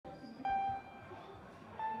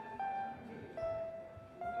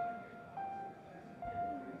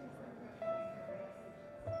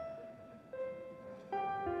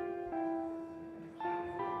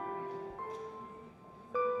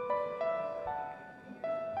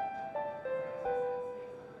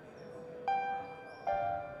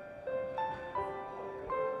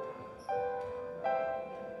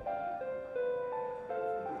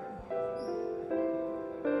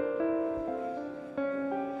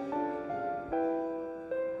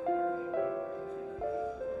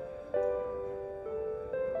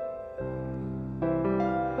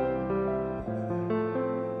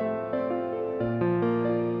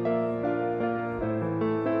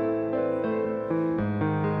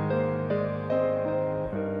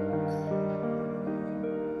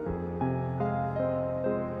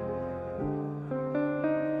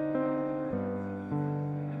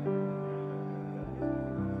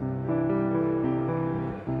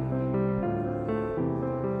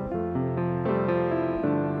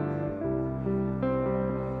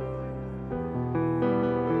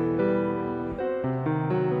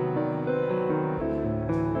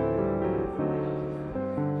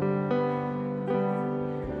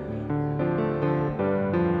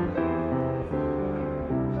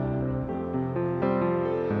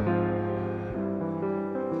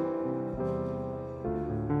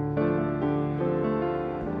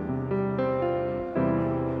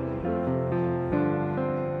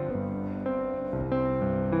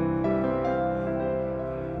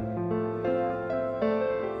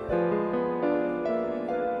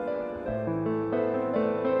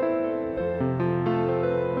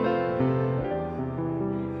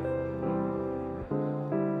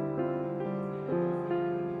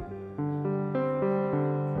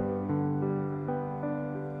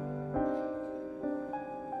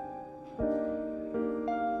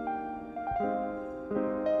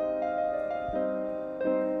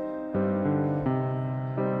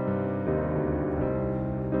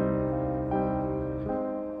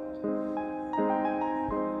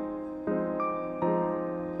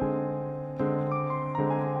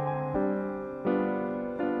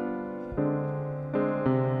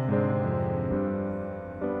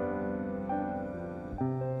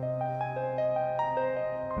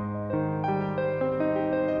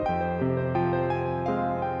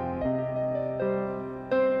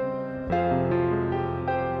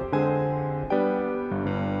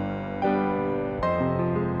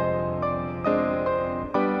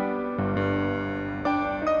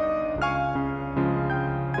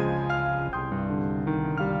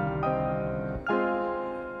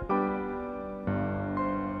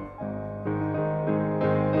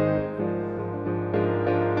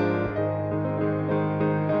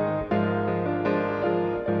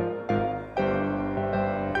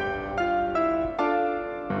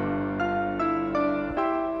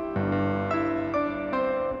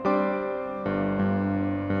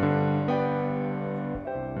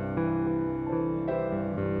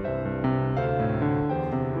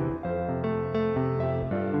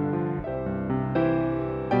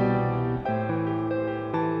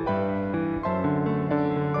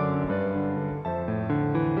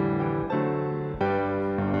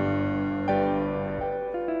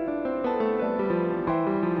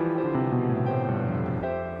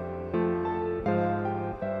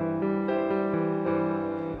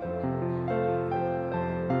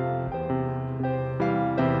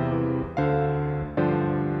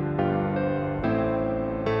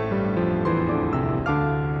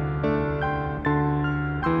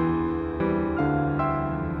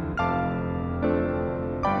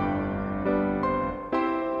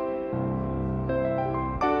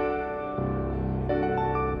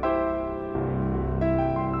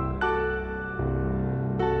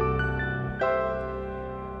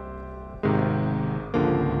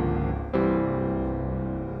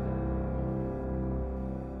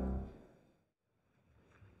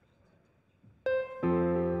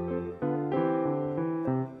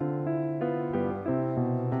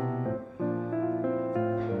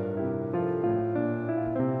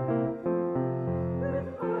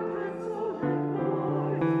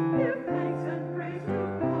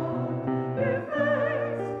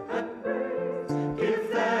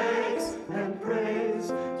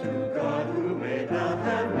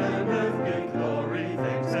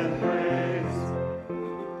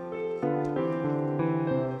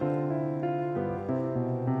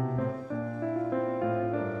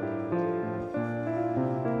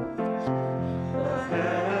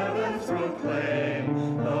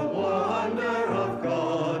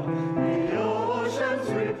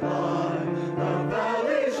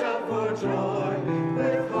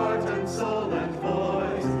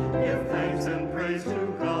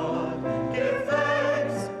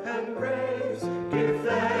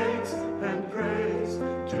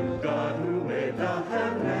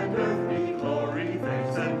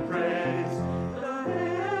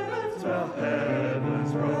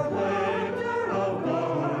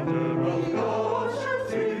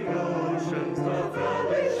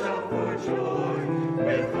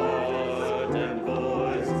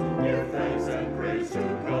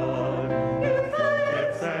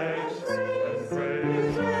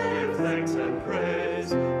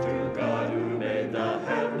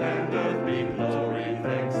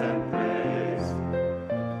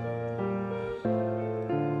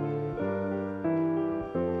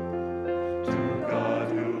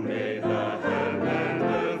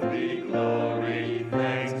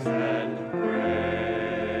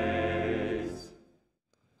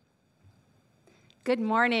Good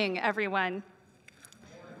morning, everyone.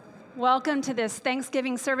 Welcome to this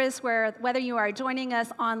Thanksgiving service where whether you are joining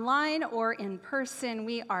us online or in person,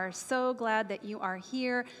 we are so glad that you are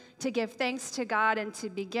here to give thanks to God and to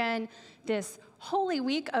begin this Holy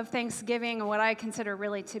Week of Thanksgiving, what I consider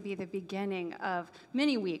really to be the beginning of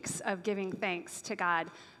many weeks of giving thanks to God.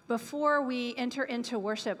 Before we enter into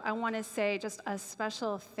worship, I want to say just a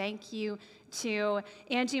special thank you to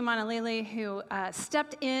Angie Monalili, who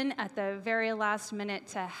stepped in at the very last minute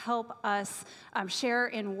to help us share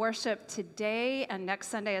in worship today and next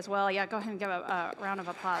Sunday as well. Yeah, go ahead and give a round of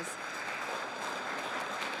applause.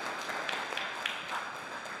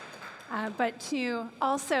 But to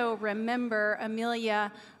also remember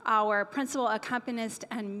Amelia, our principal accompanist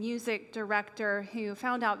and music director, who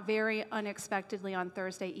found out very unexpectedly on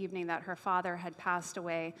Thursday evening that her father had passed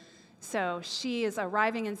away. So she is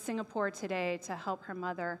arriving in Singapore today to help her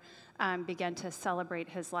mother begin to celebrate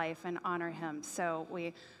his life and honor him. So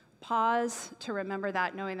we pause to remember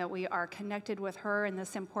that, knowing that we are connected with her in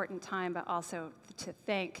this important time, but also to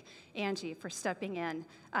thank Angie for stepping in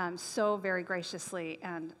so very graciously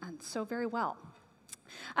and so very well.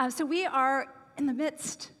 So we are in the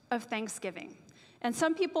midst of Thanksgiving. And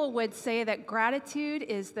some people would say that gratitude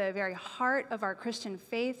is the very heart of our Christian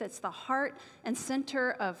faith. It's the heart and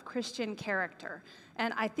center of Christian character.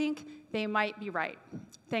 And I think they might be right.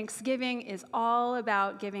 Thanksgiving is all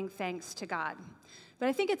about giving thanks to God. But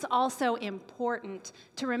I think it's also important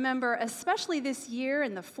to remember, especially this year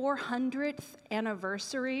in the 400th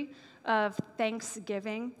anniversary of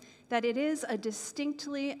Thanksgiving, that it is a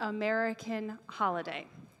distinctly American holiday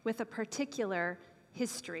with a particular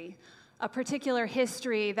history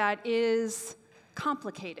that is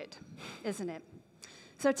complicated, isn't it?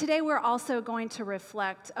 So today we're also going to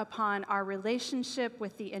reflect upon our relationship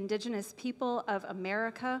with the indigenous people of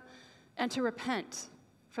America and to repent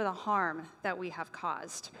for the harm that we have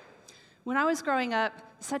caused. When I was growing up,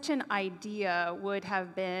 such an idea would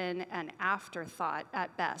have been an afterthought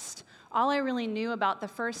at best. All I really knew about the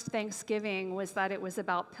first Thanksgiving was that it was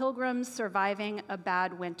about pilgrims surviving a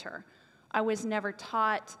bad winter. I was never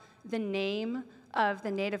taught the name of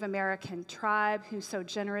the Native American tribe who so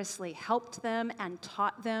generously helped them and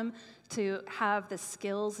taught them to have the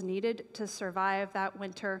skills needed to survive that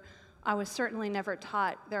winter. I was certainly never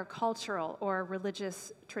taught their cultural or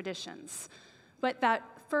religious traditions. But that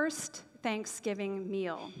first Thanksgiving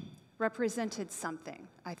meal represented something,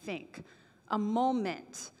 I think, a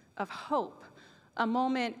moment of hope, a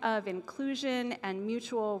moment of inclusion and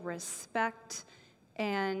mutual respect,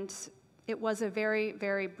 and it was a very,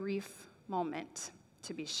 very brief moment,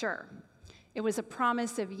 to be sure. It was a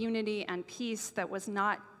promise of unity and peace that was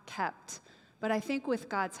not kept. But I think with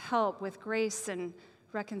God's help, with grace and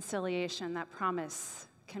reconciliation, that promise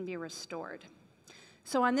can be restored.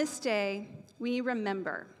 So on this day, we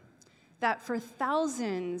remember that for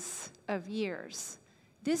thousands of years,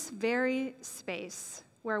 this very space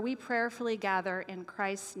where we prayerfully gather in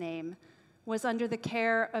Christ's name was under the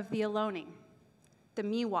care of the Ohlone, the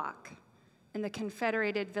Miwok, and the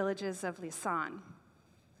confederated villages of Lisan.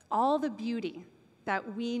 All the beauty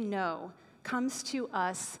that we know comes to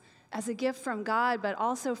us as a gift from God, but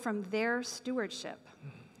also from their stewardship.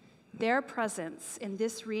 Their presence in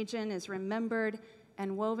this region is remembered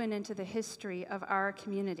and woven into the history of our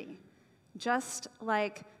community, just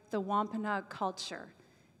like the Wampanoag culture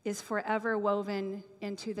is forever woven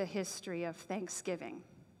into the history of Thanksgiving.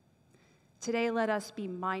 Today, let us be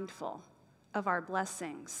mindful of our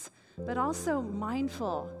blessings, but also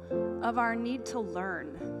mindful of our need to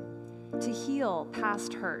learn, to heal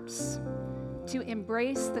past hurts, to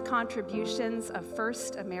embrace the contributions of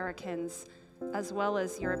first Americans as well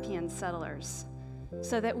as European settlers,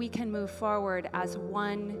 so that we can move forward as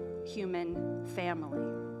one human family,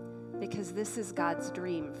 because this is God's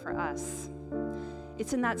dream for us.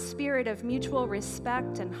 It's in that spirit of mutual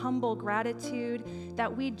respect and humble gratitude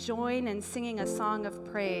that we join in singing a song of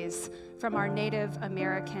praise from our Native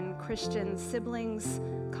American Christian siblings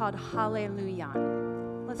called Hallelujah.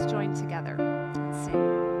 Let's join together and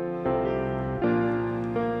sing.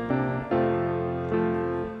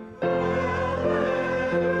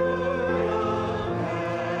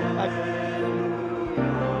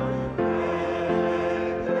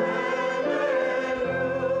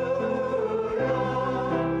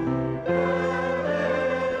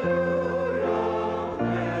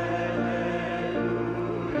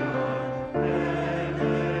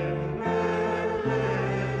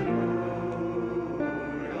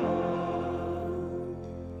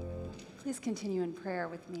 Please continue in prayer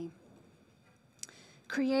with me.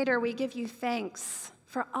 Creator, we give you thanks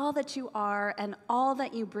for all that you are and all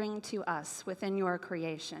that you bring to us within your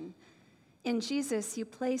creation. In Jesus, you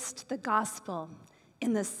placed the gospel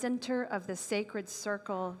in the center of the sacred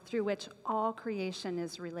circle through which all creation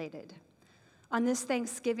is related. On this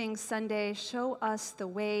Thanksgiving Sunday, show us the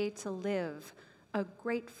way to live a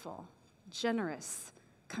grateful, generous,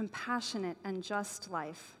 compassionate, and just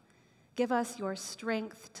life. Give us your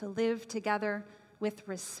strength to live together with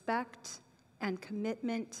respect and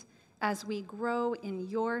commitment as we grow in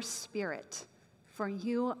your spirit, for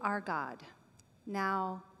you are God,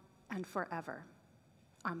 now and forever.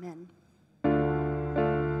 Amen.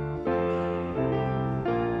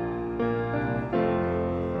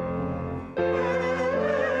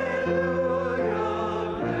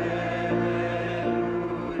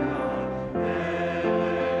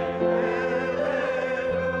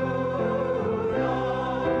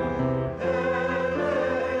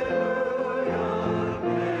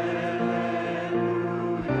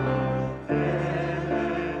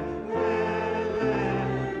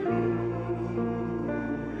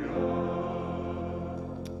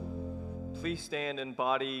 Please stand in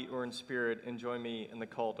body or in spirit and join me in the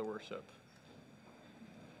call to worship.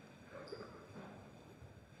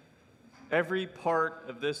 Every part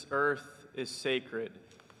of this earth is sacred.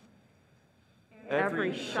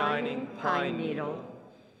 Every shining pine needle,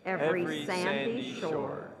 every sandy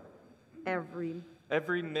shore, every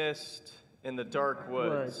mist in the dark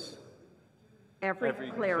woods,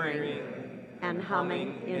 every clearing and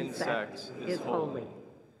humming insect is holy.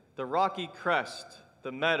 The rocky crest,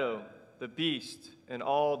 the meadow, the beast, and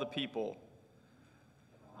all the people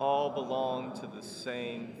all belong to the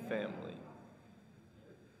same family.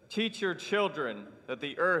 Teach your children that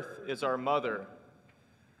the earth is our mother.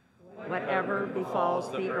 Whatever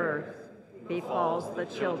befalls the earth befalls the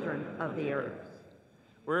children of the earth.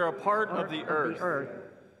 We're a part of the earth,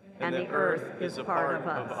 and the earth is a part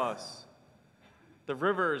of us. The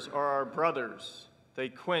rivers are our brothers. They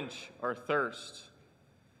quench our thirst.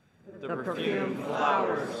 The perfumed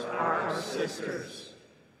flowers are our sisters.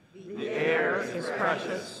 The air is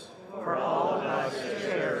precious, for all of us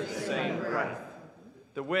share the same breath.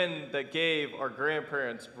 The wind that gave our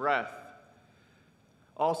grandparents breath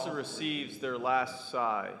also receives their last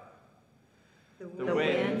sigh. The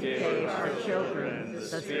wind gave our children the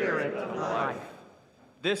spirit of life.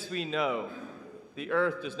 This we know, the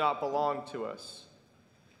earth does not belong to us.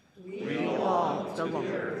 We belong to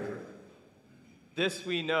the earth. This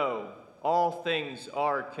we know, all things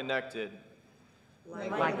are connected.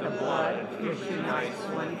 Like the blood which unites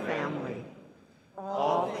one family,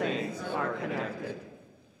 all things are connected.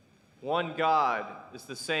 One God is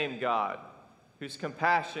the same God, whose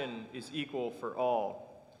compassion is equal for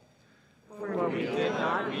all. For we did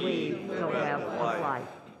not weave the web of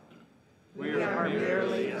life. We are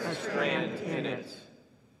merely a strand in it.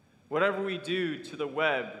 Whatever we do to the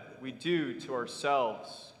web, we do to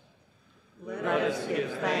ourselves. Let us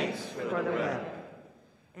give thanks for the web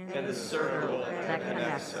and the circle that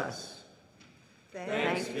connects us.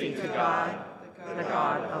 Thanks be to God, the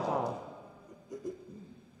God of all.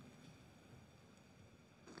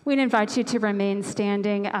 We'd invite you to remain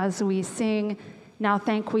standing as we sing, "Now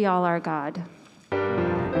Thank We All Our God."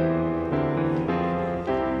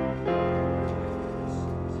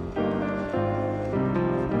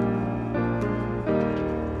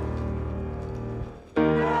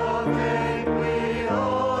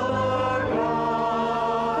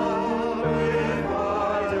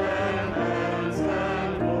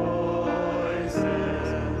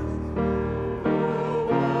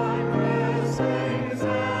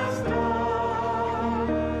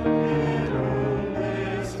 In whom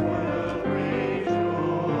this world rejoices.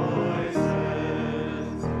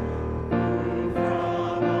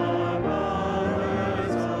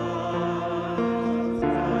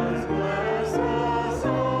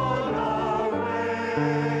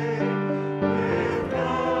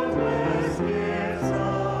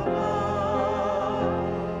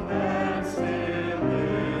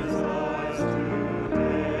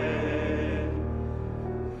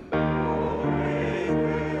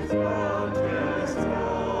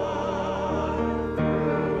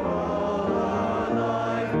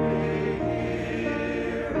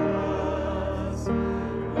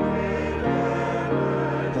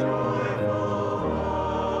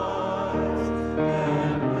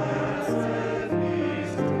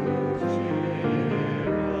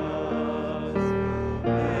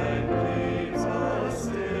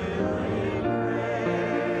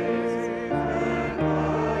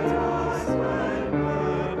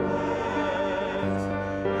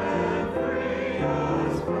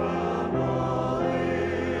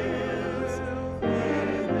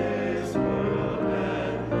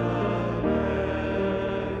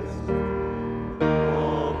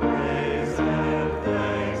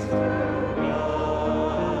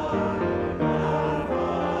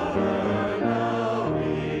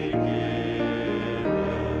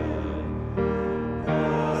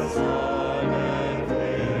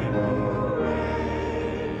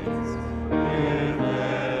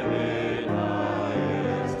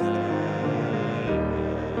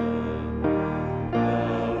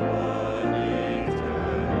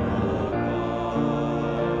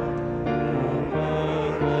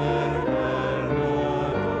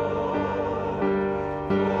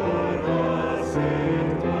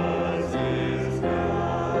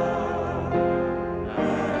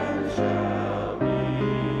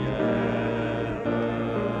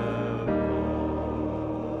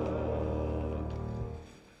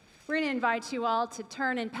 invite you all to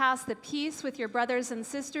turn and pass the peace with your brothers and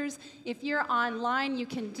sisters. If you're online, you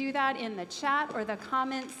can do that in the chat or the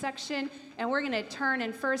comment section. And we're going to turn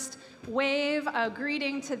and first wave a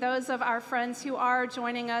greeting to those of our friends who are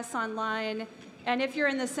joining us online. And if you're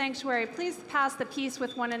in the sanctuary, please pass the peace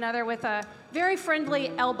with one another with a very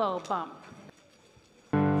friendly elbow bump.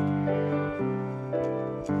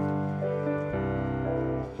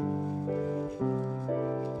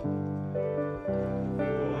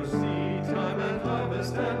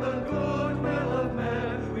 And the good will of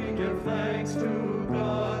man, we give thanks to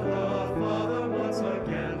God the Father once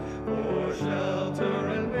again, for shelter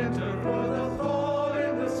in winter, for the fall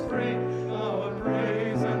in the spring, our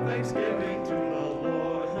praise and thanksgiving to the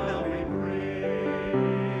Lord now we bring.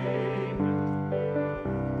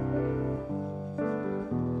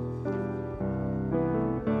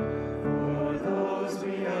 For those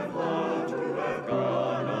we have loved who have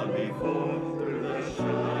gone on before, through the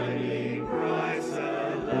shining bright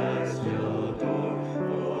celestial door,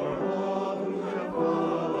 for all who shall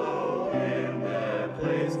follow in their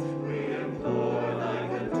place, we implore thy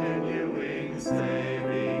continuing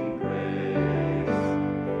saving grace.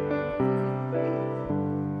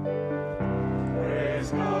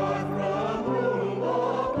 Praise God from whom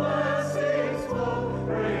all blessings flow,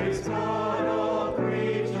 praise God all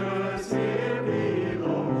creatures here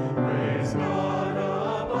below, praise God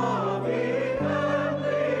above the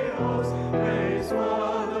heavenly host, praise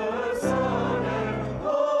Father, Son, and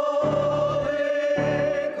Holy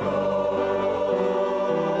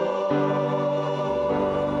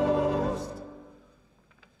Ghost.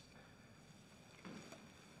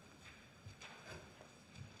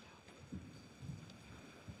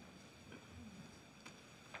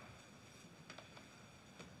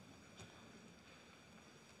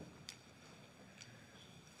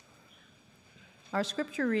 Our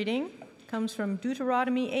scripture reading comes from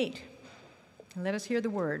Deuteronomy 8. Let us hear the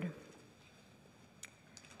word.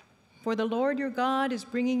 For the Lord your God is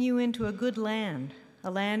bringing you into a good land,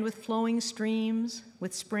 a land with flowing streams,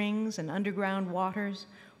 with springs and underground waters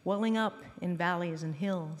welling up in valleys and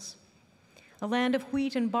hills, a land of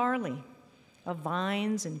wheat and barley, of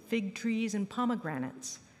vines and fig trees and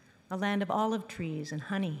pomegranates, a land of olive trees and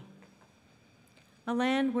honey, a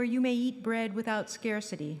land where you may eat bread without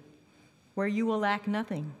scarcity, where you will lack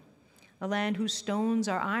nothing, a land whose stones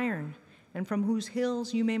are iron, and from whose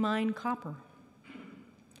hills you may mine copper.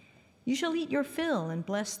 You shall eat your fill and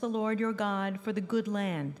bless the Lord your God for the good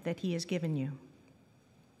land that he has given you.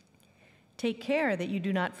 Take care that you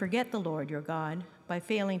do not forget the Lord your God by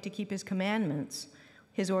failing to keep his commandments,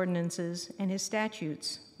 his ordinances, and his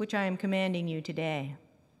statutes, which I am commanding you today.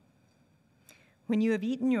 When you have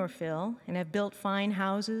eaten your fill and have built fine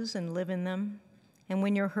houses and live in them, and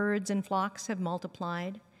when your herds and flocks have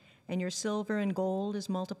multiplied, and your silver and gold is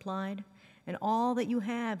multiplied, and all that you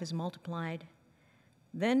have is multiplied,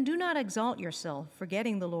 then do not exalt yourself,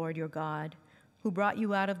 forgetting the Lord your God, who brought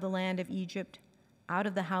you out of the land of Egypt, out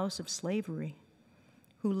of the house of slavery,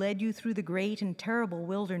 who led you through the great and terrible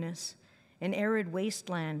wilderness, an arid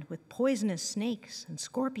wasteland with poisonous snakes and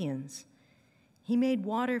scorpions. He made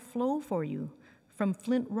water flow for you from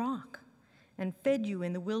flint rock, and fed you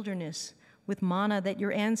in the wilderness with manna that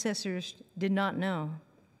your ancestors did not know,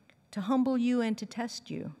 to humble you and to test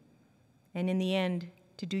you, and in the end,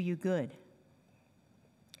 to do you good.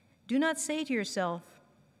 Do not say to yourself,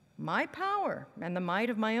 my power and the might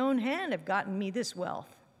of my own hand have gotten me this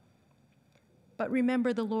wealth. But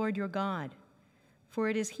remember the Lord your God, for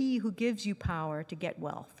it is he who gives you power to get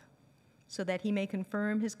wealth, so that he may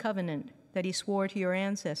confirm his covenant that he swore to your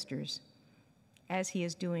ancestors, as he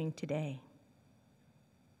is doing today.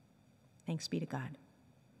 Thanks be to God.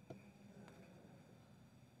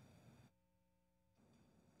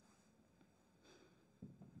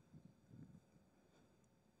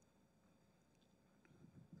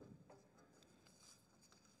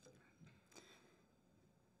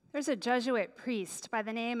 There's a Jesuit priest by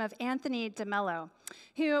the name of Anthony de Mello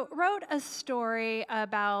who wrote a story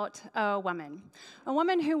about a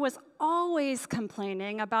woman who was always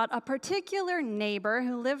complaining about a particular neighbor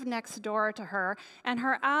who lived next door to her and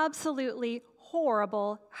her absolutely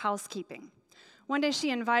horrible housekeeping. One day she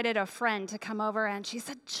invited a friend to come over and she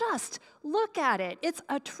said, just look at it. It's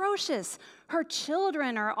atrocious. Her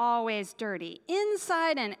children are always dirty.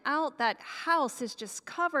 Inside and out, that house is just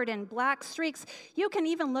covered in black streaks. You can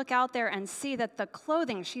even look out there and see that the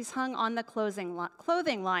clothing she's hung on the clothing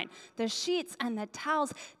line, the sheets and the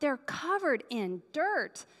towels, they're covered in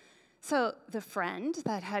dirt. So the friend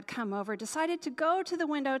that had come over decided to go to the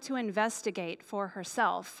window to investigate for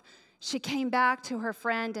herself. She came back to her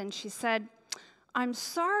friend and she said, I'm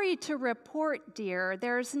sorry to report, dear,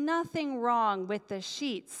 there's nothing wrong with the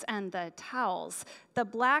sheets and the towels. The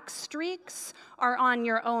black streaks are on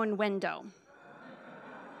your own window.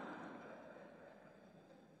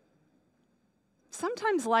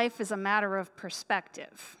 Sometimes life is a matter of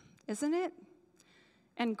perspective, isn't it?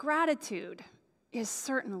 And gratitude is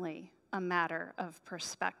certainly a matter of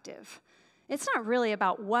perspective. It's not really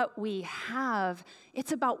about what we have,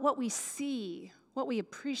 it's about what we see, what we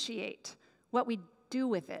appreciate, what we do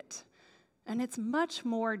with it. And it's much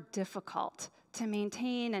more difficult to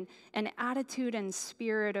maintain an attitude and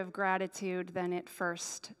spirit of gratitude than it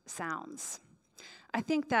first sounds. I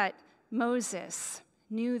think that Moses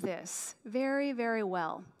knew this very, very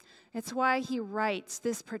well. It's why he writes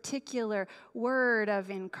this particular word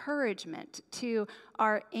of encouragement to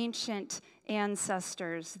our ancient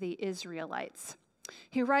ancestors, the Israelites.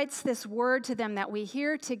 He writes this word to them that we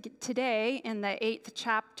hear today in the 8th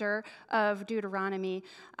chapter of Deuteronomy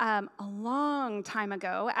a long time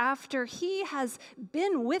ago, after he has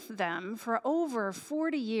been with them for over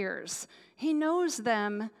 40 years. He knows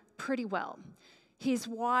them pretty well. He's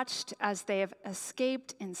watched as they have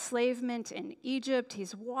escaped enslavement in Egypt.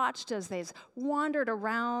 He's watched as they've wandered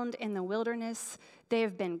around in the wilderness. They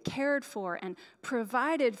have been cared for and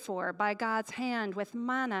provided for by God's hand with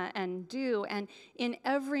manna and dew. And in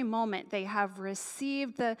every moment, they have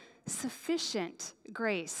received the sufficient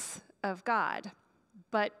grace of God.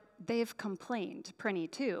 But they've complained plenty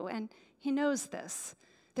too, and he knows this.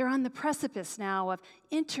 They're on the precipice now of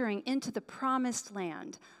entering into the promised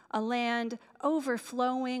land, a land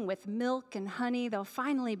overflowing with milk and honey. They'll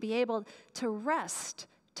finally be able to rest,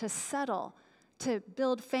 to settle, to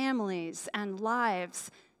build families and lives.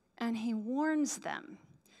 And he warns them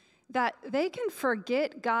that they can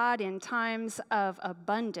forget God in times of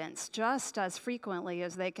abundance just as frequently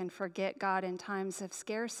as they can forget God in times of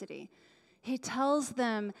scarcity. He tells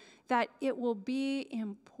them that it will be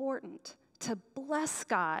important to bless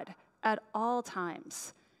God at all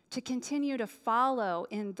times, to continue to follow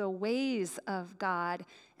in the ways of God,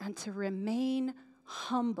 and to remain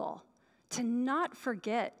humble, to not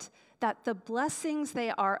forget that the blessings they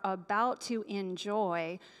are about to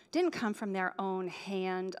enjoy didn't come from their own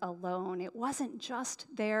hand alone. It wasn't just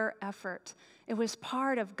their effort. It was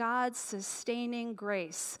part of God's sustaining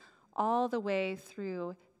grace all the way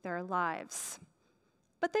through their lives.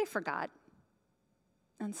 But they forgot.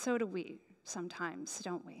 And so do we sometimes,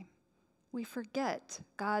 don't we? We forget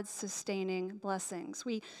God's sustaining blessings.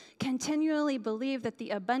 We continually believe that the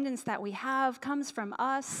abundance that we have comes from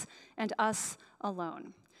us and us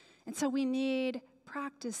alone. And so we need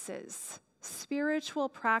practices, spiritual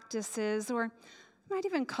practices, or I might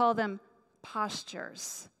even call them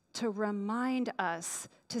postures, to remind us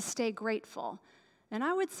to stay grateful. And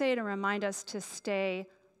I would say to remind us to stay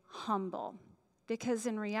humble, because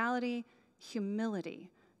in reality, humility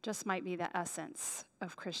just might be the essence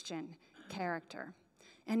of Christian character.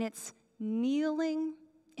 And it's kneeling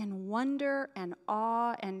in wonder and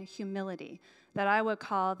awe and humility that I would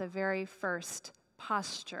call the very first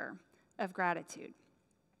posture of gratitude.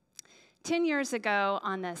 10 years ago,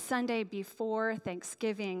 on the Sunday before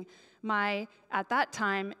Thanksgiving, my, at that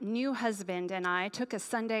time, new husband and I took a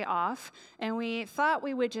Sunday off, and we thought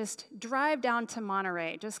we would just drive down to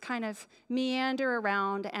Monterey, just kind of meander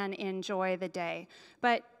around and enjoy the day.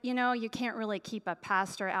 But, you know, you can't really keep a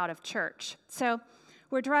pastor out of church. So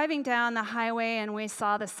we're driving down the highway, and we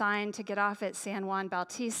saw the sign to get off at San Juan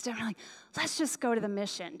Bautista. We're like, let's just go to the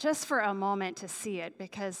mission, just for a moment to see it,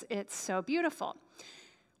 because it's so beautiful.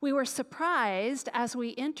 We were surprised as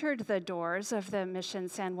we entered the doors of the Mission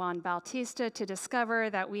San Juan Bautista to discover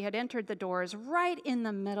that we had entered the doors right in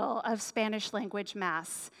the middle of Spanish language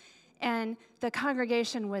Mass, and the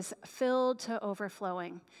congregation was filled to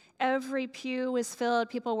overflowing. Every pew was filled.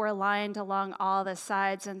 People were lined along all the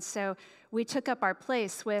sides, and so we took up our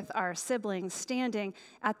place with our siblings standing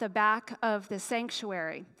at the back of the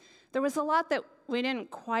sanctuary. There was a lot that we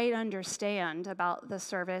didn't quite understand about the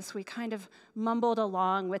service. We kind of mumbled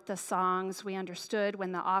along with the songs. We understood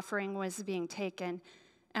when the offering was being taken,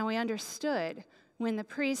 and we understood when the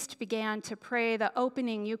priest began to pray the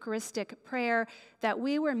opening Eucharistic prayer that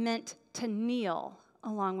we were meant to kneel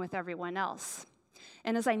along with everyone else.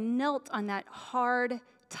 And as I knelt on that hard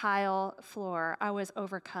tile floor, I was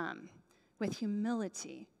overcome with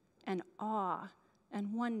humility and awe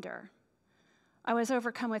and wonder. I was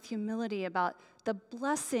overcome with humility about the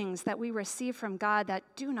blessings that we receive from God that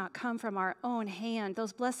do not come from our own hand,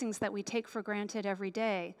 those blessings that we take for granted every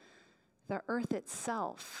day. The earth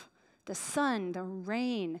itself, the sun, the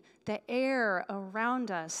rain, the air around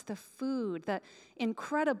us, the food, the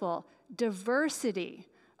incredible diversity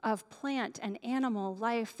of plant and animal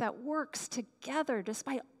life that works together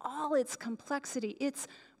despite all its complexity. It's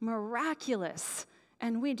miraculous,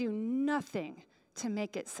 and we do nothing to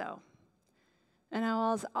make it so. And I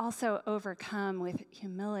was also overcome with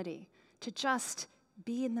humility to just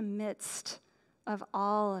be in the midst of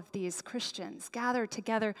all of these Christians gathered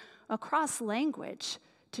together across language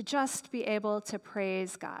to just be able to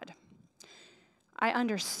praise God. I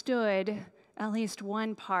understood at least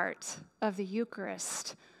one part of the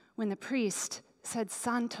Eucharist when the priest said,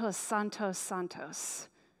 "Santos, Santos, Santos."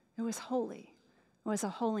 It was holy. It was a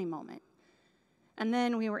holy moment. And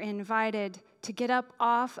then we were invited to get up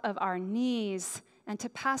off of our knees and to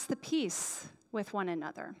pass the peace with one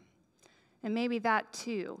another. And maybe that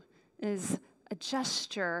too is a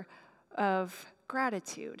gesture of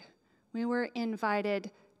gratitude. We were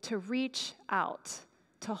invited to reach out,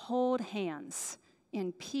 to hold hands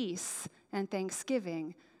in peace and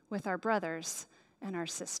thanksgiving with our brothers and our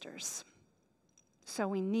sisters. So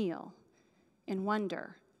we kneel in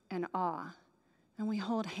wonder and awe, and we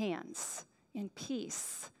hold hands in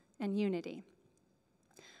peace and unity.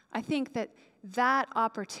 I think that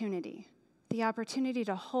opportunity, the opportunity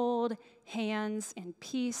to hold hands in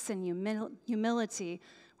peace and humility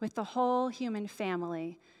with the whole human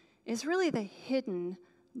family, is really the hidden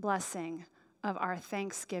blessing of our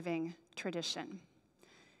Thanksgiving tradition.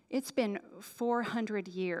 It's been 400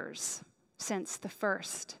 years since the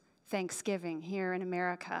first Thanksgiving here in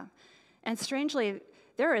America. And strangely,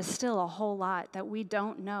 there is still a whole lot that we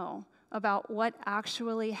don't know about what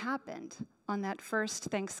actually happened on that first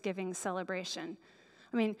Thanksgiving celebration.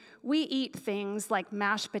 I mean, we eat things like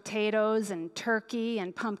mashed potatoes and turkey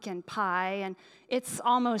and pumpkin pie, and it's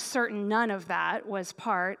almost certain none of that was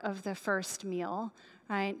part of the first meal,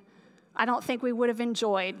 right? I don't think we would have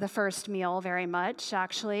enjoyed the first meal very much,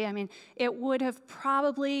 actually. I mean, it would have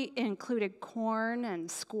probably included corn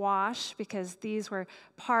and squash because these were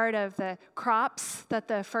part of the crops that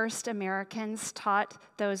the first Americans taught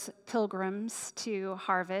those pilgrims to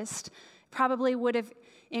harvest. Probably would have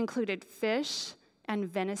included fish and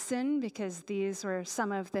venison because these were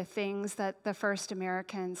some of the things that the first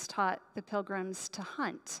Americans taught the pilgrims to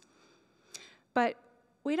hunt. But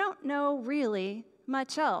we don't know really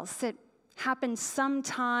much else. It happened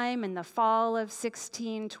sometime in the fall of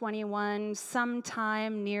 1621,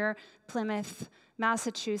 sometime near Plymouth,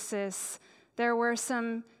 Massachusetts. There were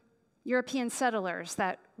some European settlers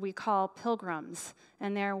that we call pilgrims,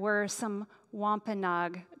 and there were some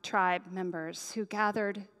Wampanoag tribe members who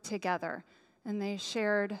gathered together, and they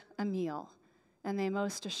shared a meal, and they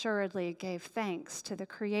most assuredly gave thanks to the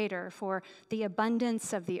Creator for the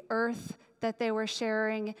abundance of the earth that they were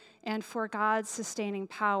sharing and for God's sustaining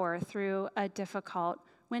power through a difficult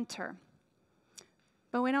winter.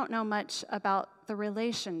 But we don't know much about the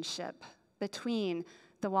relationship between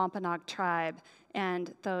the Wampanoag tribe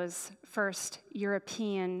and those first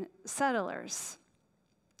European settlers.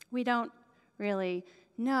 We don't really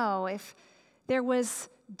know if there was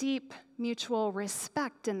deep mutual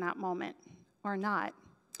respect in that moment or not.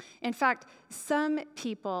 In fact, some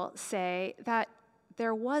people say that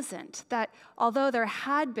there wasn't, that although there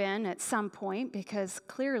had been at some point, because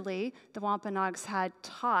clearly the Wampanoags had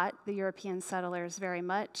taught the European settlers very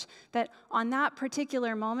much, that on that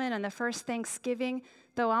particular moment on the first Thanksgiving,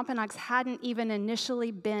 the Wampanoags hadn't even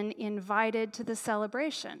initially been invited to the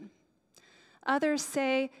celebration. Others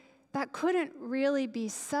say that couldn't really be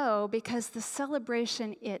so because the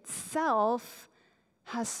celebration itself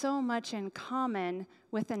has so much in common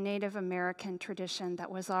with the Native American tradition that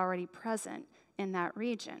was already present in that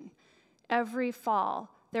region. Every fall,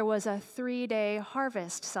 there was a 3-day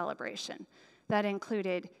harvest celebration that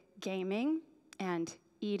included gaming and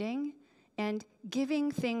eating and giving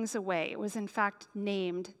things away. It was in fact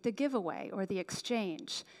named the giveaway or the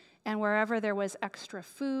exchange. And wherever there was extra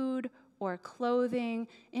food or clothing,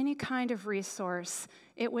 any kind of resource,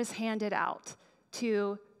 it was handed out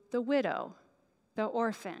to the widow, the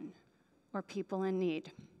orphan, or people in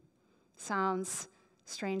need. Sounds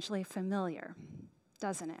strangely familiar,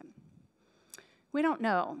 doesn't it? We don't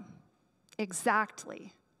know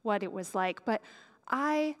exactly what it was like, but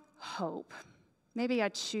I hope, maybe I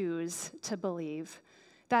choose to believe,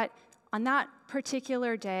 that on that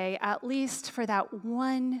particular day, at least for that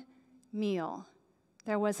one meal,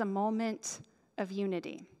 there was a moment of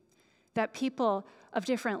unity, that people of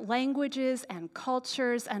different languages and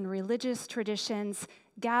cultures and religious traditions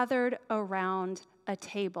gathered around a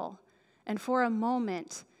table. And for a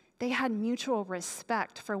moment, they had mutual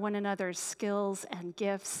respect for one another's skills and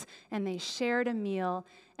gifts, and they shared a meal,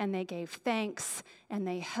 and they gave thanks, and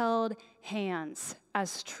they held hands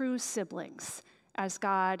as true siblings, as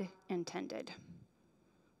God intended.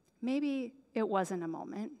 maybe it wasn't a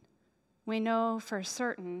moment. We know for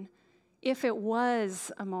certain if it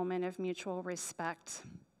was a moment of mutual respect,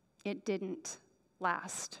 it didn't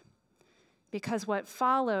last. Because what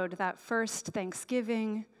followed that first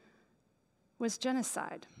Thanksgiving was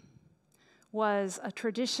genocide, was a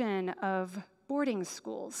tradition of boarding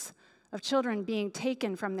schools, of children being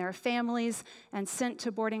taken from their families and sent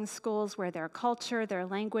to boarding schools where their culture, their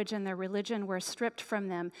language, and their religion were stripped from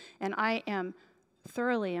them. And I am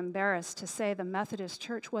thoroughly embarrassed to say the Methodist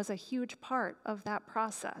Church was a huge part of that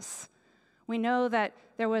process. We know that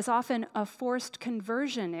there was often a forced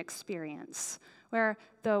conversion experience where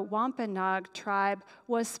the Wampanoag tribe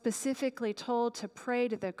was specifically told to pray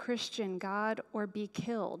to the Christian God or be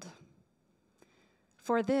killed.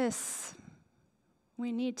 For this,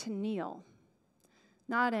 we need to kneel,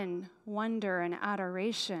 not in wonder and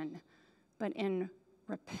adoration, but in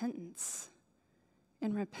repentance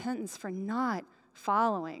for not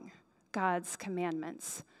following God's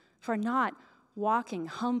commandments, for not walking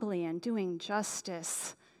humbly and doing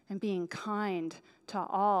justice and being kind to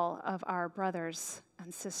all of our brothers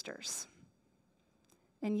and sisters.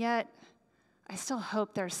 And yet, I still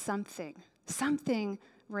hope there's something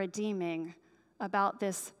redeeming about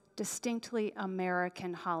this distinctly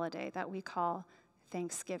American holiday that we call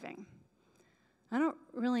Thanksgiving. I don't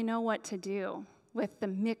really know what to do with the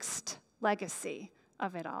mixed legacy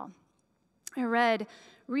of it all. I read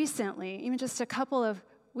recently, even just a couple of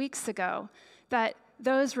weeks ago, that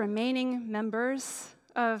those remaining members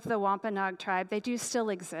of the Wampanoag tribe, they do still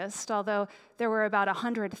exist, although there were about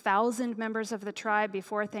 100,000 members of the tribe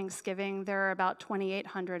before Thanksgiving. There are about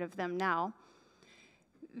 2,800 of them now.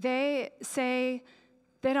 They say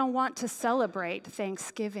they don't want to celebrate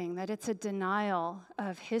Thanksgiving, that it's a denial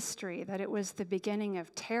of history, that it was the beginning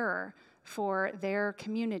of terror for their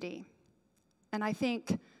community. And I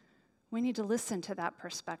think we need to listen to that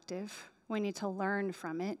perspective. We need to learn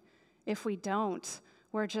from it. If we don't,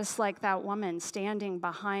 we're just like that woman standing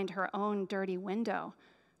behind her own dirty window,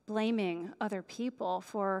 blaming other people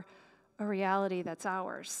for a reality that's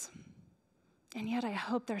ours. And yet I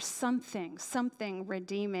hope there's something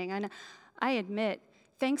redeeming. And I admit,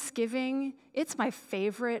 Thanksgiving, it's my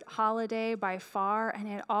favorite holiday by far, and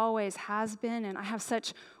it always has been. And I have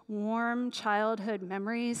such warm childhood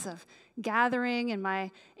memories of gathering in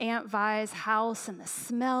my Aunt Vi's house and the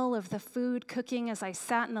smell of the food cooking as I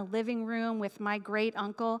sat in the living room with my great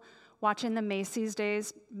uncle watching the Macy's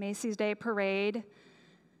Day Parade.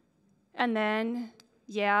 And then,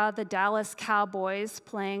 the Dallas Cowboys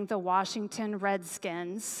playing the Washington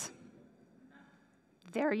Redskins.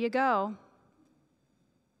 There you go.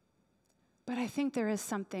 But I think there is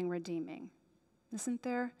something redeeming, isn't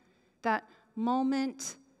there? That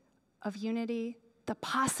moment of unity, the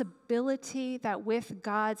possibility that with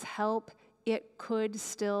God's help, it could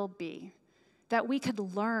still be. That we could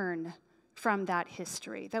learn from that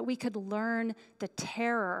history, that we could learn the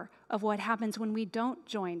terror of what happens when we don't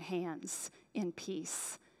join hands in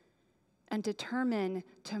peace and determine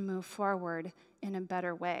to move forward in a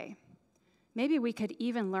better way. Maybe we could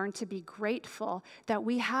even learn to be grateful that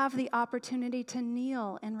we have the opportunity to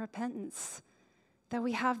kneel in repentance, that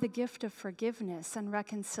we have the gift of forgiveness and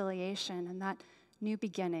reconciliation, and that new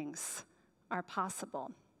beginnings are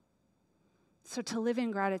possible. So to live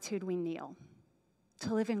in gratitude, we kneel.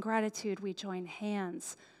 To live in gratitude, we join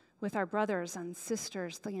hands with our brothers and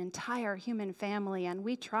sisters, the entire human family, and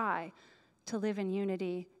we try to live in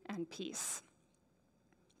unity and peace.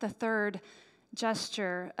 The third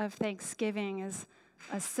gesture of Thanksgiving is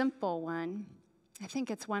a simple one. I think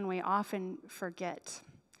it's one we often forget.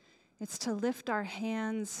 It's to lift our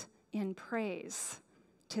hands in praise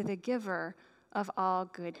to the giver of all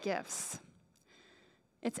good gifts.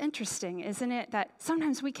 It's interesting, isn't it, that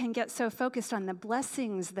sometimes we can get so focused on the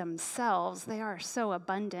blessings themselves, they are so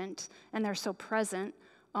abundant and they're so present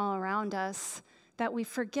all around us, that we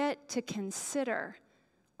forget to consider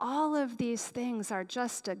all of these things are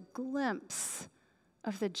just a glimpse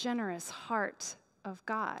of the generous heart of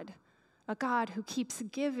God, a God who keeps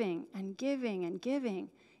giving and giving and giving.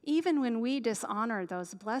 Even when we dishonor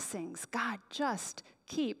those blessings, God just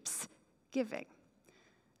keeps giving.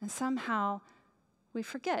 And somehow we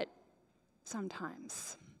forget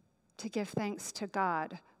sometimes to give thanks to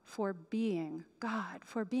God, for being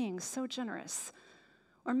so generous.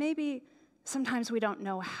 Or maybe sometimes we don't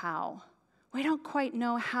know how. We don't quite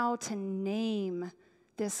know how to name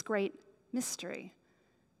this great mystery.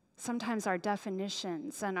 Sometimes our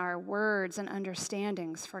definitions and our words and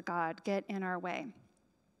understandings for God get in our way.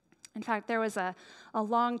 In fact, there was a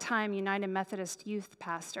long-time United Methodist youth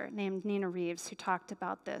pastor named Nina Reeves who talked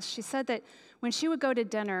about this. She said that when she would go to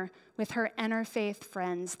dinner with her interfaith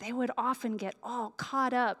friends, they would often get all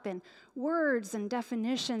caught up in words and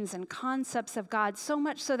definitions and concepts of God, so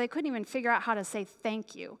much so they couldn't even figure out how to say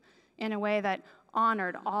thank you in a way that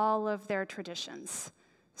honored all of their traditions.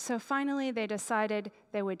 So finally, they decided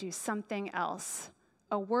they would do something else,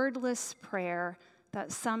 a wordless prayer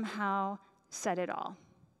that somehow said it all.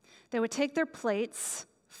 They would take their plates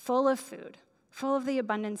full of food, full of the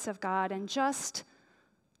abundance of God, and just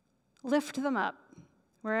lift them up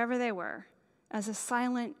wherever they were as a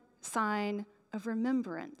silent sign of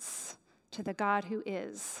remembrance to the God who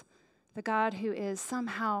is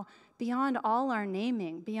somehow beyond all our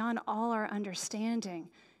naming, beyond all our understanding,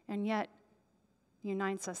 and yet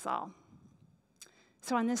unites us all.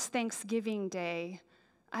 So on this Thanksgiving Day,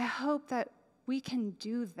 I hope that we can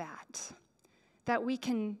do that we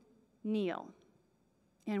can kneel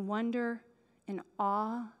in wonder, in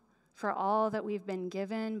awe for all that we've been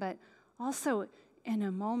given, but also in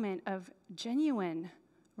a moment of genuine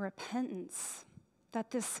repentance, that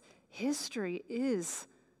this history is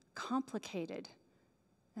complicated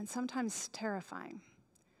and sometimes terrifying,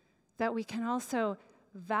 that we can also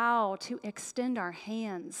vow to extend our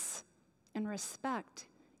hands in respect,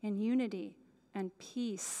 in unity, and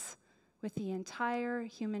peace with the entire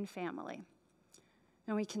human family.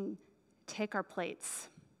 And we can take our plates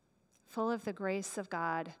full of the grace of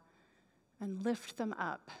God and lift them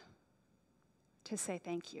up to say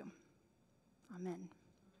thank you. Amen.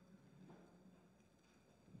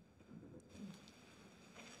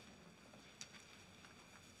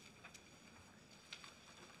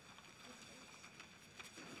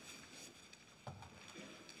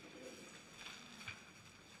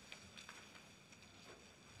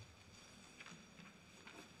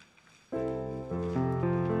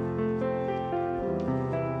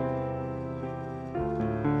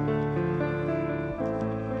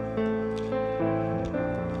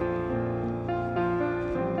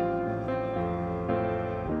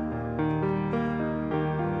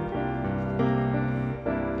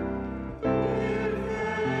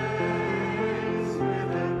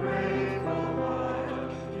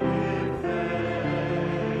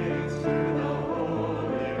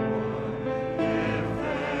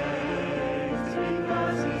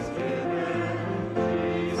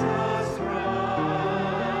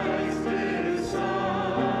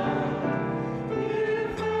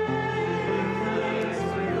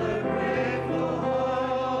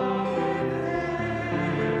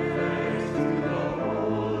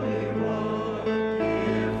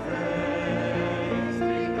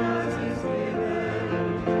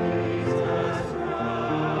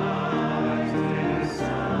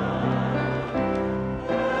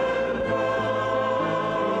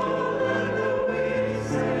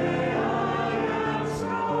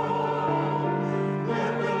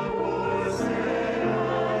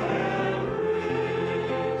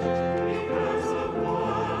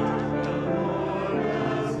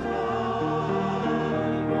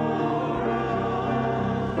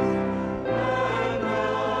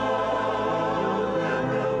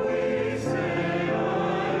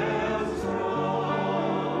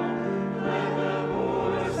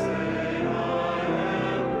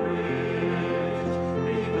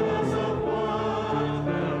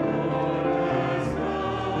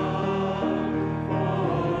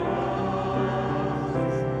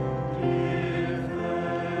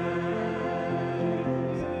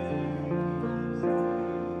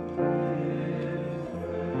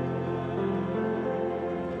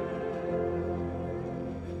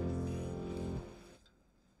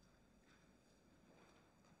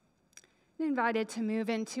 Invited to move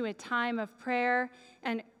into a time of prayer,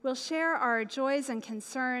 and we'll share our joys and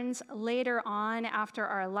concerns later on after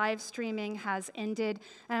our live streaming has ended.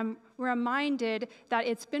 I'm reminded that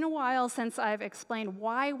it's been a while since I've explained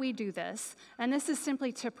why we do this, and this is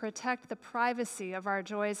simply to protect the privacy of our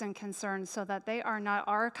joys and concerns so that they are not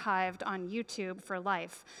archived on YouTube for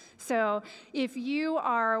life. So if you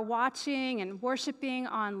are watching and worshiping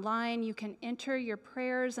online, you can enter your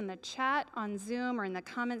prayers in the chat on Zoom or in the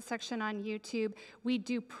comment section on YouTube. We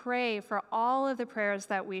do pray for all of the prayers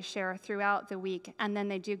that we share throughout the week, and then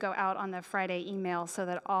they do go out on the Friday email so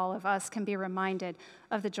that all of us can be reminded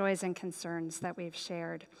of the joys and concerns that we've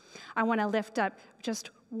shared. I want to lift up just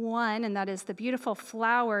one, and that is the beautiful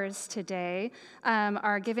flowers today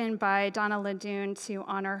are given by Donna Ledoux to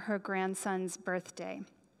honor her grandson's birthday.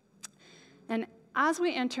 And as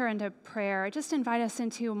we enter into prayer, I just invite us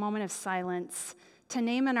into a moment of silence to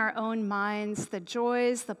name in our own minds the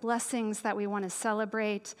joys, the blessings that we want to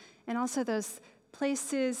celebrate, and also those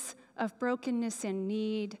places of brokenness and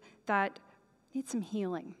need that need some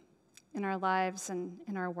healing in our lives and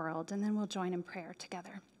in our world. And then we'll join in prayer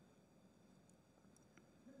together.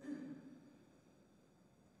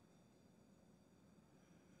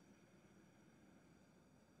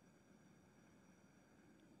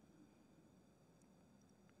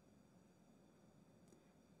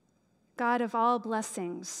 God of all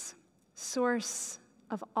blessings, source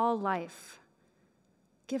of all life,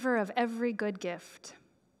 giver of every good gift,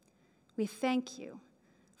 we thank you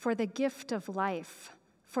for the gift of life,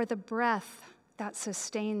 for the breath that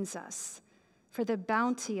sustains us, for the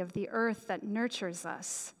bounty of the earth that nurtures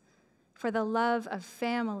us, for the love of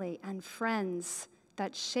family and friends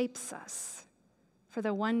that shapes us, for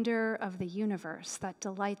the wonder of the universe that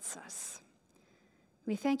delights us.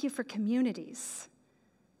 We thank you for communities,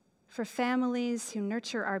 for families who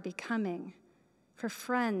nurture our becoming, for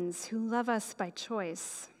friends who love us by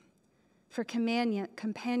choice, for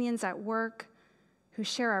companions at work who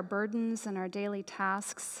share our burdens and our daily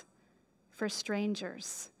tasks, for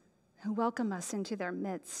strangers who welcome us into their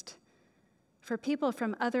midst, for people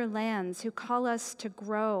from other lands who call us to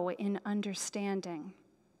grow in understanding,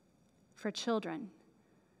 for children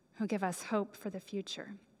who give us hope for the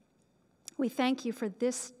future. We thank you for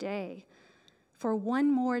this day, for one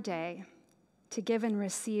more day to give and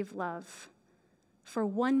receive love, for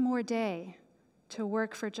one more day to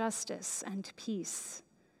work for justice and peace,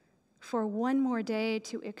 for one more day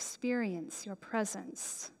to experience your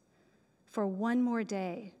presence, for one more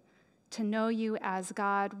day to know you as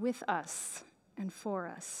God with us and for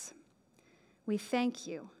us. We thank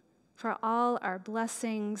you for all our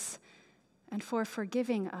blessings and for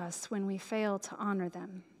forgiving us when we fail to honor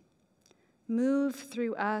them. Move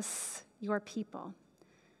through us, your people,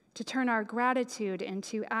 to turn our gratitude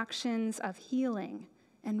into actions of healing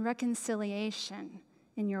and reconciliation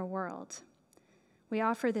in your world. We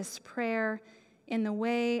offer this prayer in the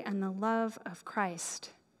way and the love of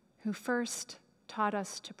Christ, who first taught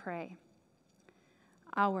us to pray.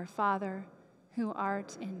 Our Father, who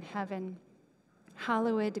art in heaven,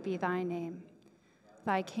 hallowed be thy name.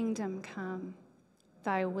 Thy kingdom come,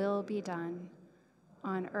 thy will be done,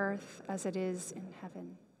 on earth as it is in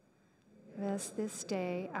heaven. Give us this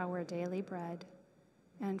day our daily bread,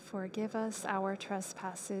 and forgive us our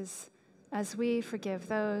trespasses, as we forgive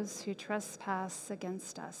those who trespass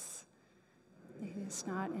against us. Lead us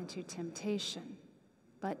not into temptation,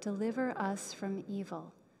 but deliver us from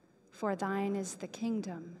evil. For thine is the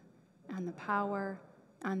kingdom, and the power,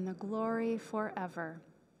 and the glory forever.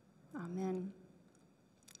 Amen.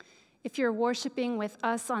 If you're worshiping with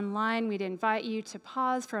us online, we'd invite you to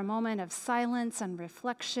pause for a moment of silence and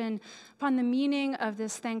reflection upon the meaning of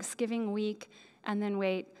this Thanksgiving week, and then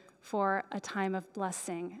wait for a time of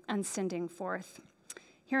blessing and sending forth.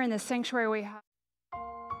 Here in the sanctuary, we have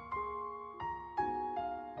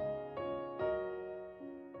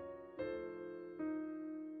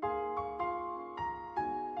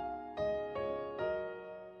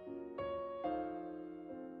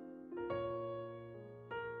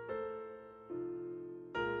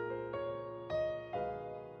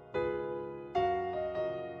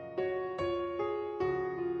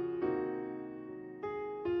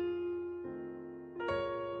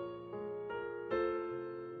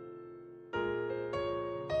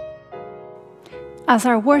As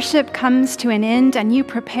our worship comes to an end and you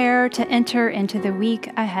prepare to enter into the week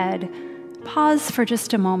ahead, pause for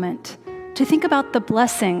just a moment to think about the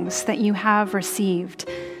blessings that you have received.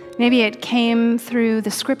 Maybe it came through the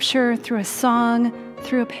scripture, through a song,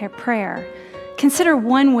 through a prayer. Consider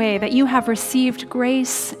one way that you have received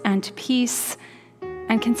grace and peace,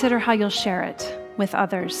 and consider how you'll share it with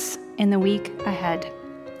others in the week ahead.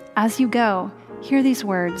 As you go, hear these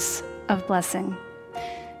words of blessing.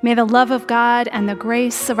 May the love of God and the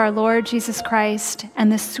grace of our Lord Jesus Christ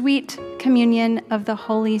and the sweet communion of the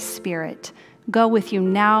Holy Spirit go with you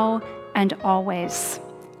now and always.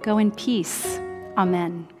 Go in peace.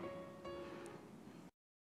 Amen.